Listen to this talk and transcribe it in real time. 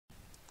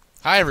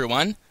Hi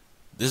everyone,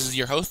 this is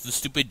your host, the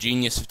Stupid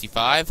Genius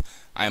 55.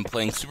 I am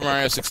playing Super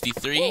Mario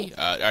 63.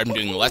 I'm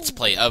doing a Let's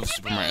Play of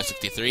Super Mario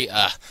 63.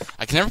 I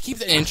can never keep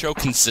the intro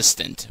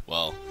consistent.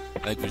 Well, I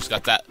think we just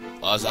got that.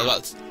 Well, I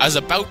was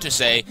about to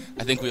say,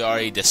 I think we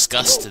already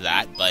discussed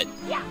that, but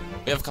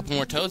we have a couple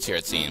more toads here,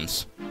 it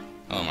seems.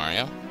 Hello,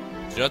 Mario. Do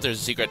you know what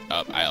there's a secret?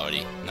 Oh, I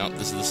already. No,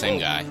 this is the same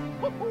guy.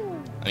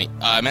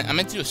 I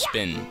meant to do a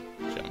spin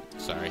jump.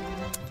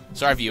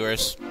 Sorry,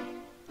 viewers.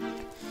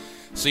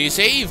 So you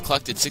say you've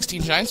collected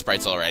 16 Shine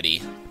Sprites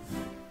already.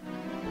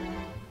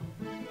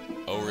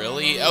 Oh,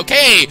 really?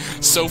 Okay,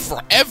 so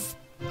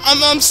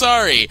I'm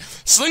sorry.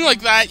 Something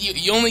like that,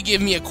 you only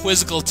give me a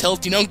quizzical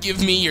tilt. You don't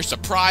give me your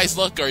surprise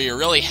look or your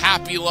really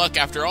happy look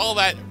after all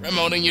that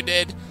remoting you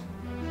did.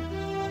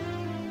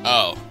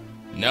 Oh.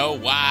 No,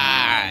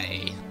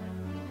 why?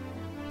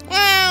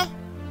 Well,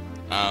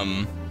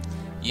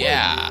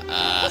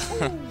 yeah,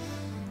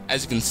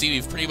 as you can see,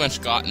 we've pretty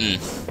much gotten...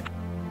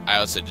 I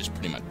would say just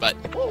pretty much, but...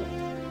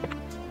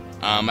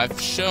 I've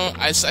shown...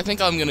 I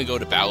think I'm gonna go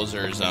to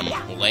Bowser's,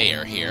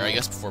 lair here. I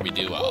guess before we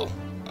do, I'll,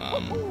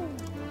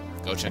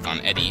 go check on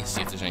Eddie,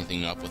 see if there's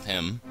anything up with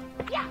him.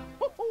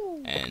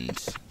 And...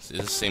 Is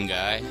this the same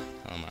guy?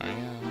 Oh,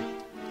 Mario.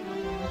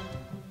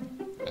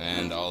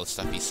 And all the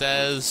stuff he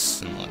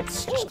says. And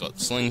let's just go with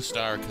Sling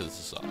Star, because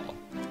this is all...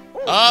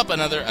 Up!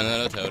 Another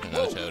toad,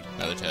 another toad,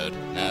 another toad,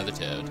 another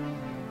toad.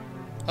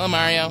 Hello,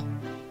 Mario.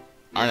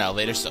 Aren't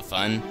elevators so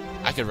fun?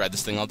 I could ride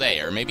this thing all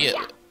day, or maybe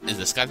is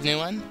this guy the new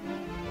one?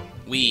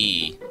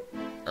 We.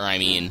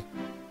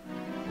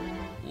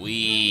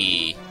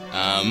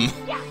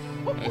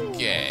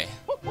 Okay.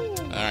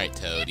 Alright,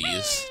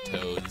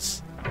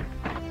 toads.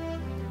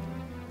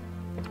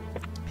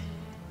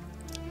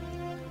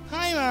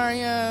 Hi,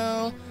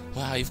 Mario!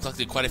 Wow, you've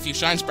collected quite a few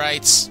Shine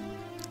Sprites!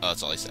 Oh,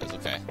 that's all he says,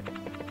 okay.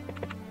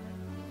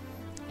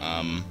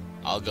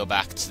 I'll go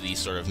back to the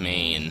sort of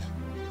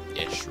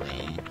main-ish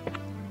room.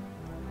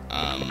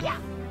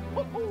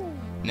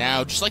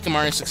 Now, just like in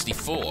Mario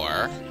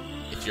 64,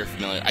 if you're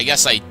familiar, I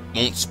guess I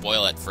won't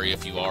spoil it for you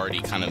if you've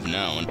already kind of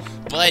known,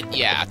 but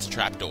yeah, it's a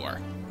trapdoor.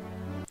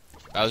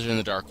 Bowser in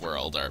the Dark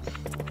World, or,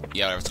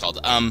 yeah, whatever it's called.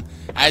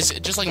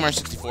 Just like Mario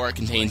 64, it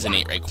contains an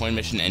 8 red coin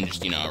mission and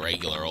just, a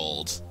regular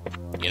old,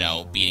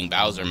 beating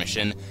Bowser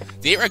mission.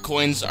 The 8 red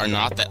coins are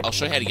not that, I'll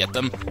show you how to get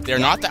them. They're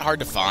not that hard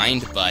to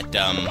find, but,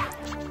 I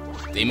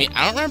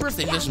don't remember if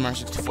they do this in Mario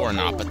 64 or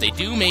not, but they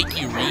do make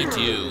you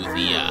redo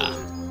the,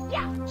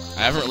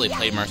 I haven't really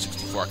played Mario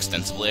 64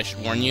 extensively, I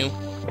should warn you,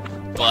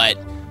 but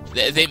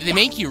they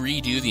make you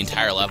redo the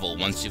entire level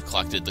once you've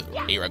collected the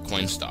 8 red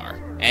coin star.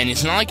 And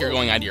it's not like you're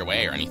going out of your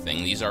way or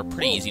anything. These are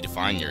pretty easy to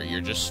find. You're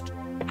just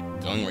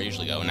going where you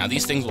usually go. Now,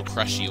 these things will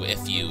crush you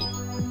if you...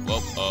 Whoa,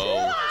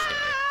 okay.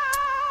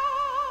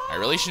 I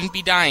really shouldn't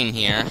be dying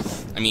here.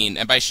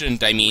 And by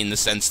shouldn't, I mean the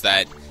sense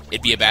that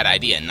it'd be a bad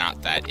idea,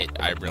 not that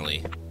I'm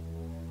really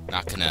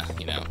not gonna,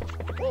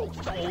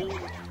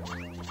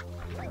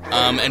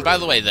 and by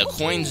the way, the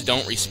coins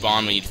don't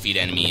respawn when you defeat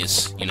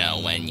enemies,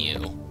 when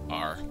you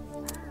are...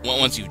 Well,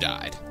 once you've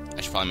died.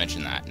 I should probably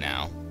mention that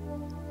now.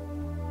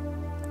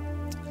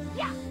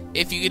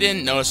 If you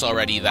didn't notice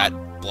already, that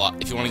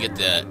block... If you want to get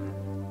the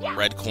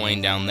red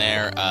coin down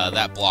there,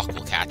 that block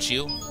will catch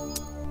you.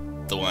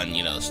 The one,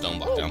 the stone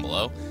block down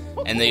below.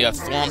 And then you have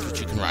thwomps, which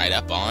you can ride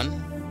up on.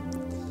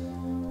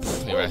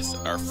 We have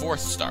our 4th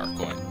star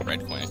coin.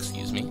 Red coin,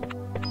 excuse me.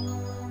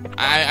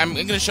 I'm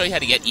going to show you how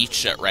to get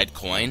each red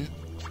coin.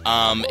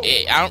 I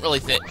don't really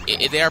think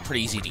they are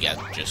pretty easy to get.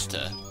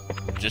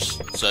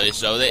 So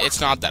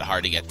it's not that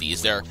hard to get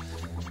these. You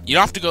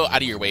don't have to go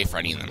out of your way for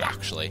any of them,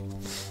 actually.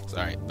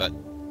 Sorry, but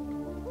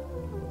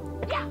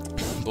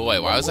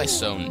boy, why was I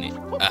so?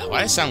 Why did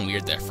I sound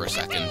weird there for a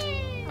second?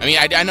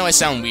 I know I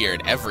sound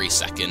weird every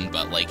second,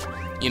 but like,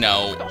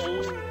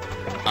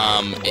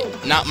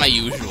 not my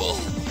usual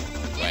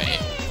way.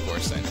 Of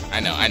course, I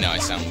know I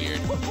sound weird.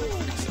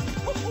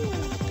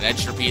 And I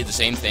just repeated the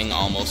same thing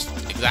almost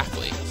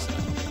exactly.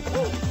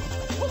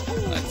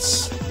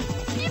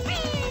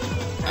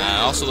 So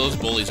also, those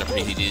bullies are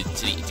pretty easy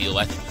to deal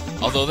with.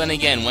 Although, then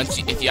again,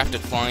 if you have to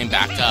climb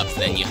back up,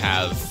 then you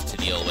have to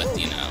deal with,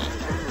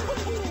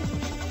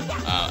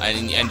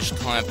 and just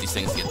climb up these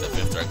things to get the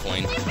 5th red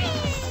coin.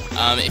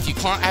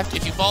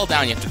 If you fall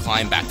down, you have to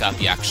climb back up.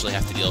 You actually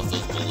have to deal with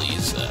those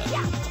bullies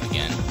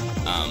again.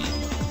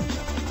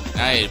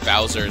 Now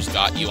Bowser's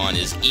got you on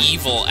his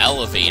evil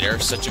elevator.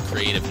 Such a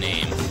creative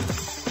name.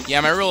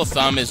 Yeah, my rule of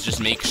thumb is just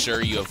make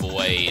sure you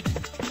avoid...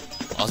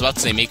 I was about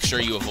to say make sure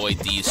you avoid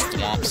these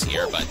thwomps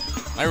here, but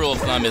my rule of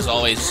thumb is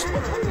always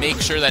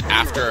make sure that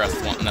after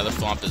another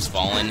thwomp has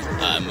fallen,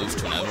 move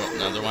to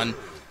another one.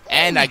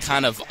 And I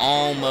kind of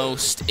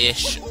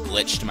almost-ish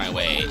glitched my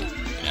way,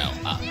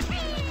 up.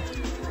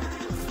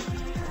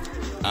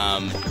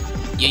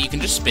 Yeah, you can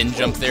just spin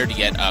jump there to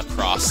get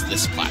across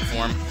this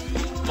platform,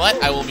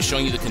 but I will be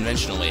showing you the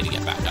conventional way to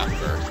get back up,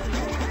 or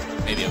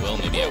maybe I will,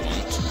 maybe I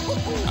won't.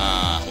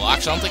 Well,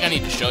 actually, I don't think I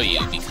need to show you,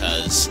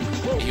 because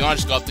if you want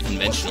to just go up the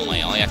conventional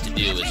way, all you have to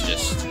do is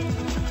just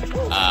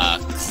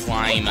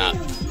climb up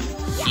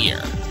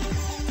here.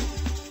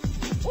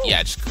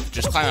 yeah,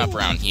 just climb up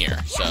around here.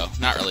 So,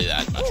 not really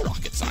that much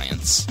rocket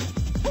science.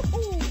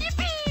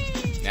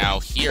 Now,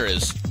 here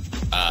is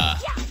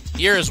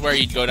where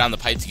you'd go down the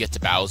pipe to get to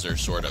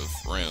Bowser's sort of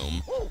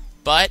room.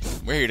 But,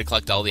 we're here to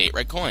collect all the 8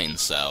 red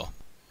coins, so...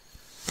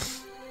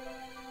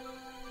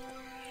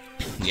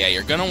 yeah,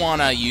 you're gonna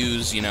wanna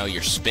use, you know,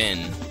 your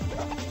spin.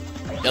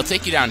 They'll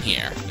take you down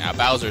here. Now,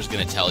 Bowser's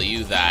gonna tell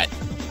you that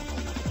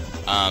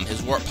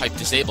his warp pipe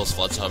disables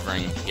FLUDD, so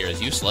hovering here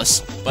is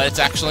useless, but it's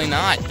actually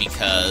not,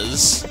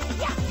 because...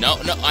 No,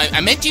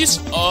 I meant to use...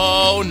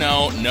 oh,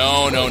 no,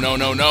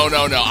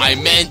 I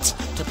meant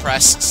to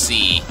press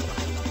C.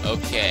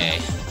 Okay,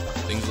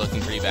 things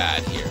looking pretty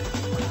bad here.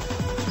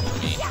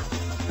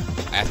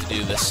 I have to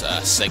do this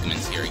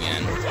segment here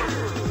again.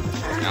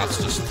 Now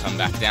let's just come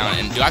back down.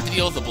 And do I have to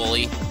deal with the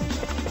bully?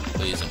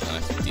 Please don't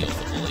have to deal with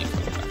the bully.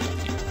 Come back up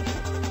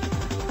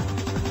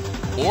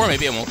here. Or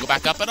maybe I won't go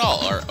back up at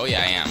all. Or, oh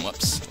yeah, I am.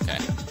 Whoops. Okay.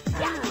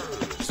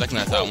 For a second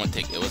I thought it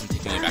wasn't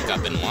taking me back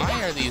up. And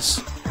why are these...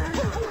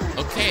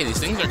 okay, these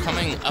things are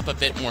coming up a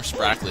bit more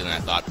sporadically than I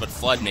thought, but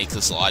FLUDD makes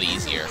this a lot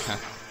easier.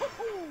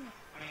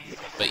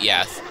 But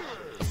yeah,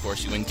 of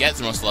course you wouldn't get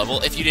through most level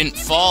if you didn't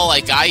fall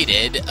like I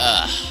did.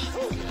 I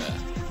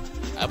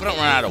hope I don't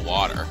run out of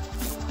water.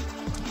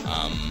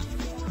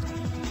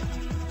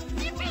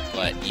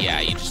 But yeah,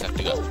 you just have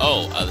to go.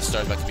 Oh, the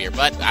star's about to be here.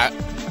 But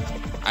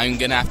I'm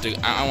gonna have to.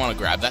 I want to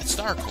grab that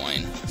star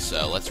coin.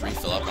 So let's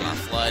refill up on our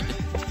FLUDD.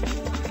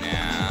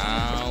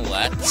 Now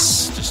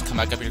let's just come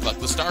back up here to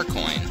collect the star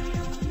coin.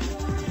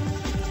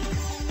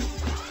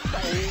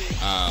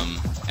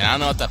 And I don't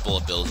know what that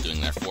bullet bill is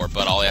doing there for,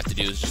 but all I have to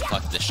do is just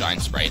collect this shine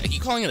sprite. I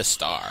keep calling it a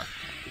star.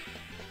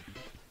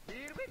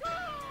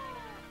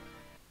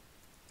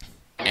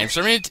 And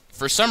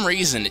for some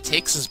reason, it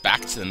takes us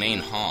back to the main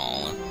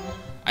hall.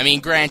 I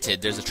mean,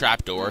 granted, there's a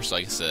trapdoor, so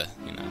I guess, you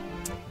know.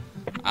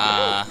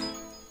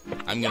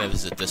 I'm gonna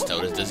visit this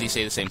toad. Does he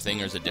say the same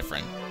thing, or is it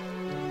different?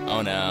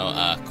 Oh no,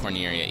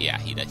 Corneria, yeah,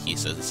 he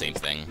says the same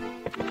thing.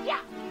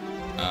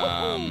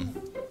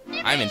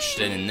 I'm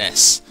interested in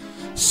this.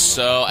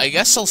 So, I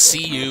guess I'll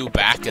see you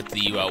back at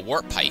the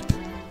warp pipe.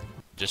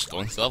 Just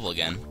going through the level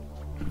again.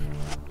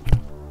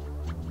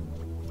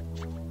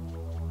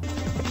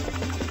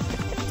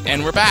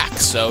 And we're back.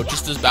 So,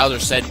 just as Bowser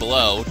said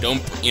below,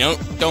 don't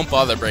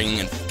bother bringing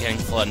and getting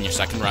FLUDD in your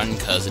second run,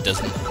 because it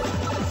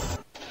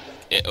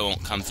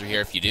won't come through here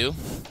if you do.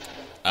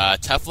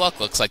 Tough luck.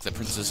 Looks like the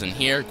princess in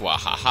here.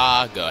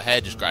 Gwahaha. Go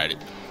ahead. Just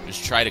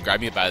try to grab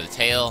me by the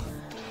tail.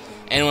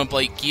 Anyone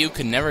like you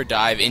could never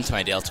dive into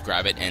my tail to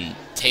grab it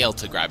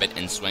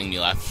and swing me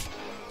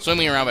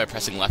around by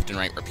pressing left and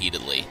right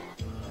repeatedly.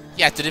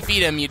 Yeah, to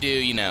defeat him, you do,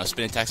 you know,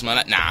 spin attacks and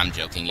whatnot. Nah, I'm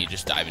joking. You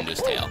just dive into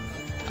his tail.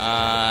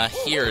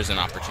 Here's an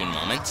opportune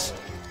moment.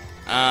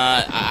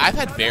 I've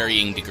had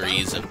varying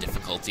degrees of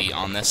difficulty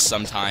on this.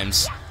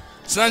 Sometimes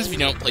if you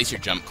don't place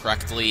your jump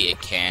correctly, it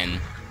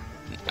can,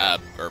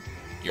 or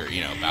your,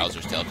 you know,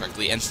 Bowser's tail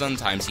correctly, and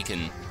sometimes it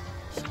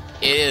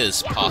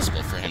is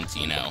possible for him to,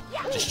 you know,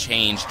 just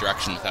change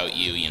direction without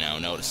you, you know,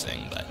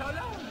 noticing, but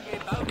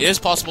it is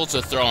possible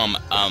to throw him,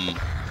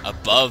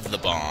 above the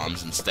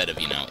bombs instead of,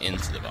 you know,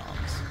 into the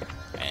bombs,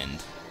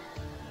 and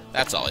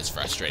that's always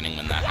frustrating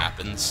when that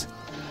happens.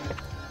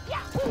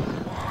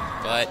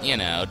 But, you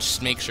know,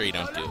 just make sure you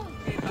don't do it.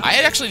 I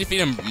had actually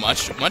defeated him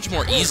much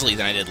more easily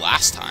than I did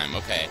last time.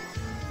 Okay.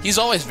 He's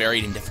always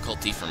varied in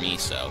difficulty for me,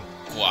 so...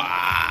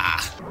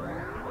 Wah!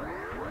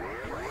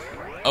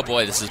 Oh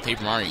boy, this is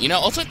Paper Mario. You know,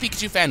 Ultimate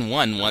Pikachu Fan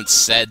 1 once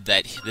said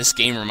that this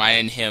game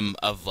reminded him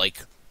of, like,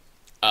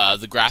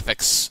 the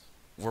graphics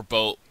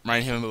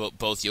reminded him of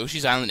both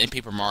Yoshi's Island and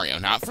Paper Mario.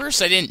 Now, at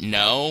first I didn't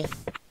know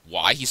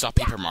why he saw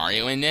Paper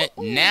Mario in it.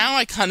 Now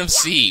I kind of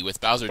see,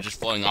 with Bowser just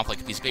floating off like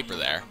a piece of paper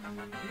there.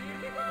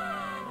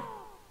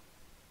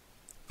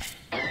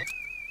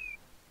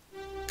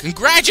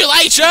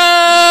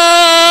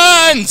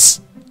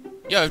 Congratulations!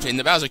 You have obtained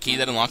the Bowser key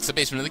that unlocks the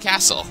basement of the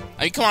castle.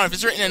 I mean, come on, if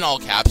it's written in all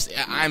caps,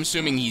 I'm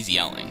assuming he's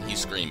yelling. He's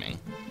screaming.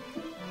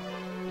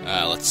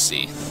 Let's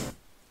see.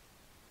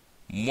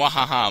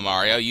 Mwahaha,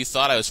 Mario, you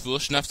thought I was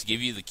foolish enough to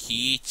give you the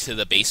key to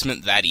the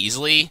basement that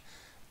easily?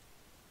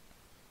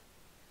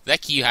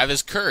 That key you have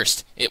is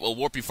cursed. It will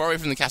warp you far away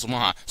from the castle.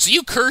 Mwahaha. So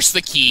you curse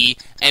the key,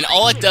 and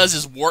all it does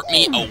is warp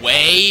me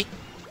away?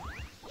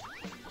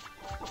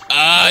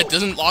 It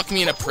doesn't lock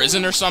me in a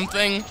prison or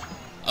something?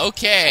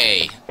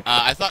 Okay.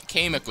 I thought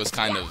Kamek was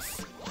kind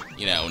of,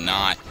 you know,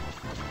 not...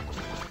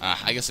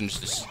 I guess I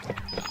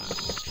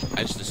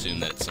just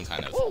assumed that it's some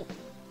kind of,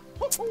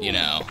 you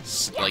know,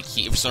 like,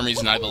 for some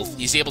reason,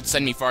 he's able to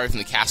send me far away from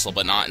the castle,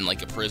 but not in,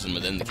 like, a prison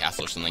within the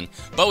castle or something.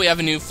 But we have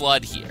a new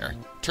FLUDD here.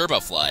 Turbo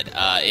FLUDD.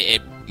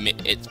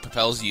 It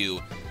propels you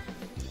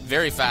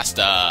very fast,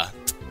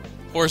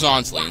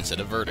 horizontally instead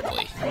of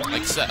vertically,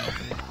 like so.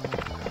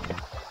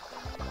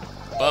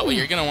 But what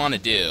you're going to want to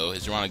do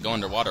is you want to go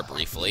underwater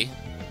briefly.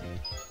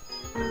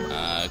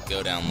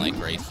 Go down, like,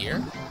 right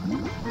here.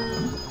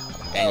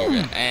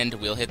 And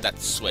we'll hit that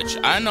switch.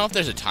 I don't know if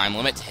there's a time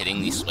limit to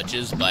hitting these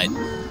switches, but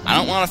I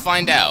don't want to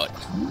find out.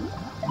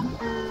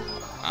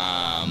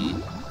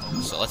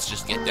 So let's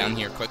just get down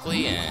here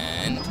quickly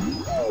and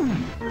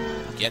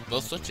get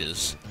both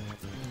switches.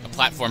 A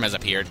platform has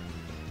appeared.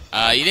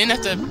 You didn't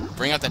have to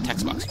bring out that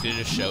text box. You could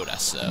have just showed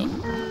us, so.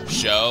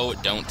 Show,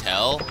 don't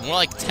tell. More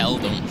like tell,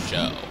 don't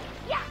show.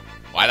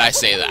 Why'd I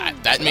say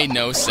that? That made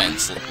no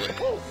sense.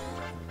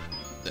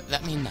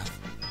 That made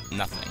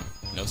nothing.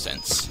 No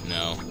sense.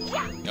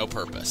 No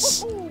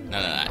purpose. None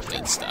of that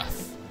good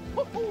stuff.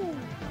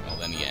 Well,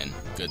 then again,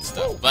 good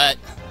stuff. But,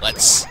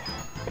 let's...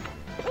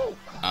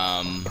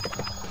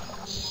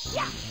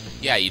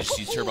 yeah, you just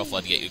use Turbo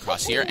Flood to get you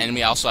across here. And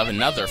we also have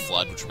another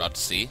flood, which we're about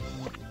to see.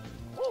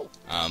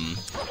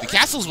 The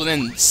castle's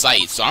within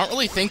sight, so I don't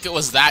really think it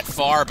was that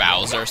far,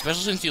 Bowser,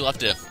 especially since you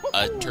left a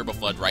Turbo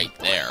Flood right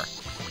there.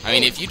 I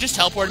mean, if you just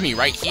teleported me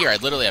right here,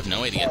 I'd literally have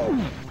no way to get...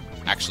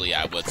 Actually,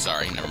 yeah, I would.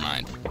 Sorry, never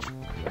mind.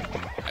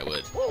 I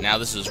would. Now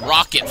this is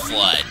Rocket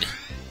Flood.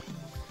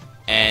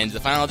 And the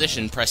final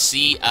edition, press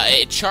C.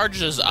 It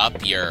charges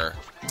up your...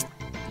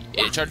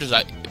 It charges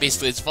up...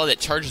 Basically, it's a flood that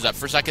charges up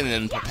for a second and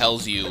then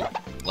propels you,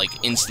 like,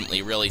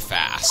 instantly really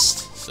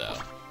fast. So...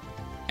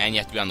 And you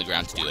have to be on the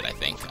ground to do it, I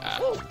think.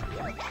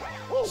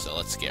 So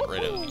let's get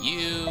rid of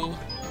you.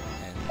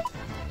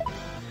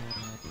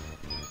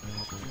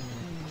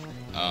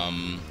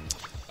 And,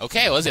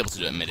 okay, I was able to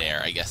do it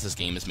midair. I guess this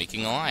game is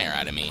making a liar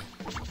out of me.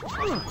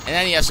 And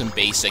then you have some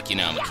basic, you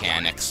know,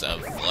 mechanics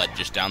of flood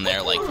just down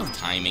there, like with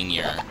timing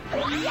your,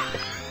 you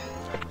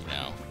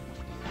know,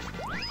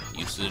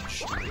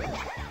 usage.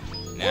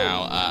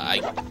 Now,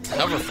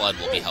 cover flood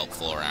will be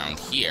helpful around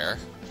here.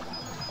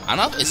 I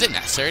don't know, is it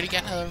necessary to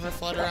get another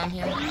flood around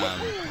here?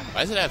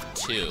 Why does it have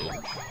two?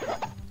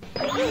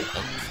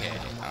 Okay,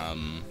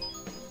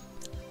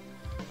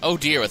 oh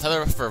dear, with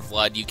Hover for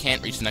Flood, you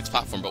can't reach the next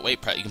platform, but wait,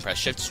 you can press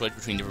Shift to switch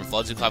between different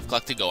floods you have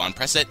collected. Go on,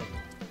 press it.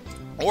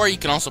 Or you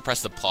can also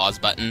press the pause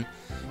button,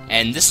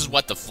 and this is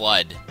what the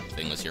flood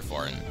thing was here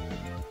for. And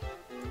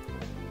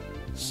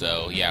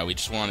so, yeah, we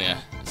just want to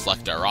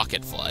select our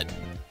Rocket Flood.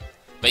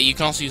 But you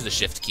can also use the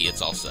Shift key,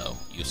 it's also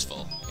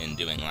useful in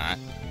doing that.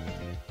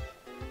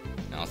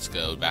 Now let's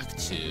go back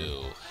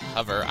to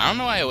Hover. I don't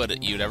know why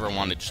you'd ever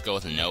want to just go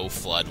with no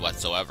flood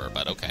whatsoever,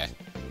 but okay.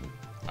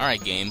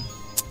 Alright, game.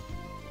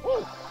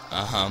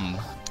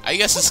 I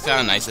guess it's kind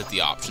of nice that the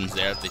option's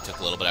there, if they took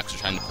a little bit extra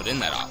time to put in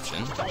that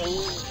option.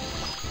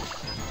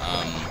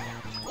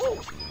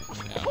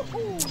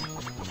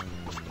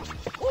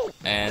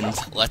 And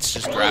let's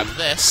just grab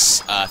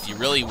this. If you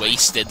really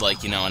wasted,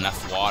 like, you know,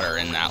 enough water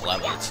in that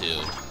level, too.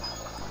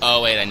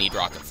 Oh, wait, I need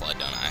Rocket Flood,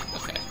 don't I?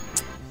 Okay.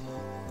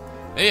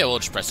 Maybe I will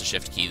just press the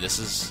Shift key. This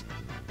is...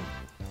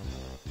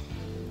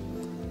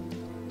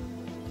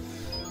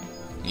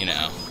 you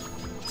know,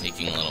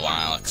 taking a little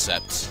while,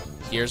 except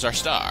here's our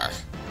star.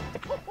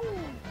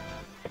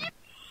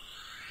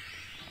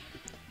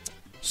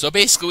 So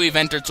basically we've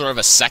entered sort of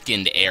a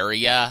second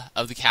area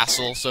of the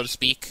castle, so to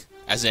speak.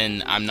 As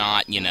in, I'm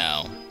not, you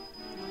know...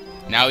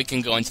 Now we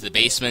can go into the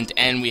basement,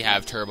 and we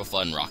have Turbo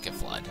Flood and Rocket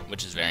Flood,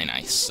 which is very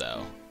nice,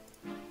 so...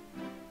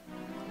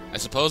 I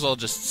suppose I'll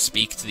just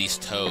speak to these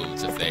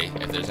toads if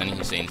there's any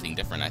who say anything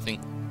different. I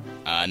think...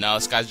 no,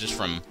 this guy's just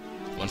one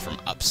from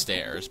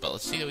upstairs, but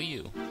let's see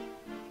you.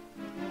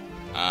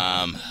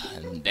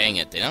 Dang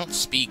it, they don't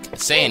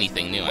say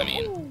anything new, I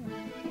mean.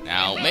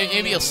 Now,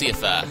 maybe you'll see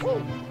if,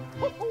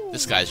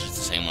 this guy's just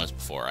the same one as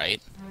before,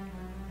 right?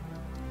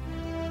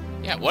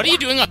 Yeah, what are you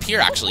doing up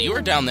here, actually? You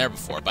were down there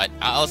before, but,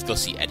 let's go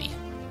see Eddie.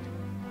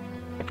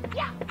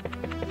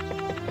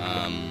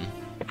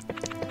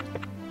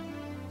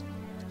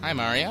 Hi,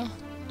 Mario.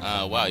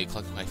 Wow, you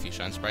collected quite a few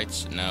Shine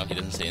Sprites. No, he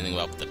doesn't say anything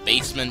about the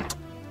basement.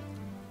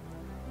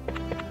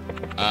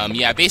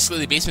 Yeah, basically,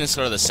 the basement is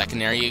sort of the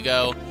second area you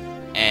go,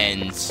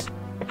 and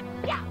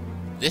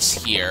this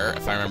here,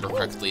 if I remember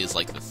correctly, is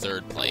like the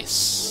third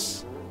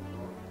place.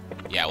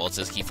 Yeah, well, it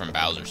says Key from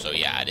Bowser, so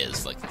yeah, it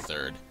is like the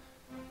third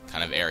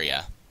kind of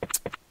area.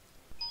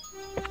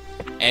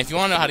 And if you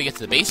want to know how to get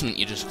to the basement,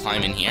 you just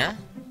climb in here.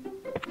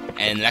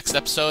 And in the next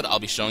episode, I'll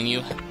be showing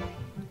you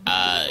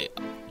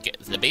get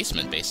to the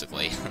basement,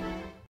 basically.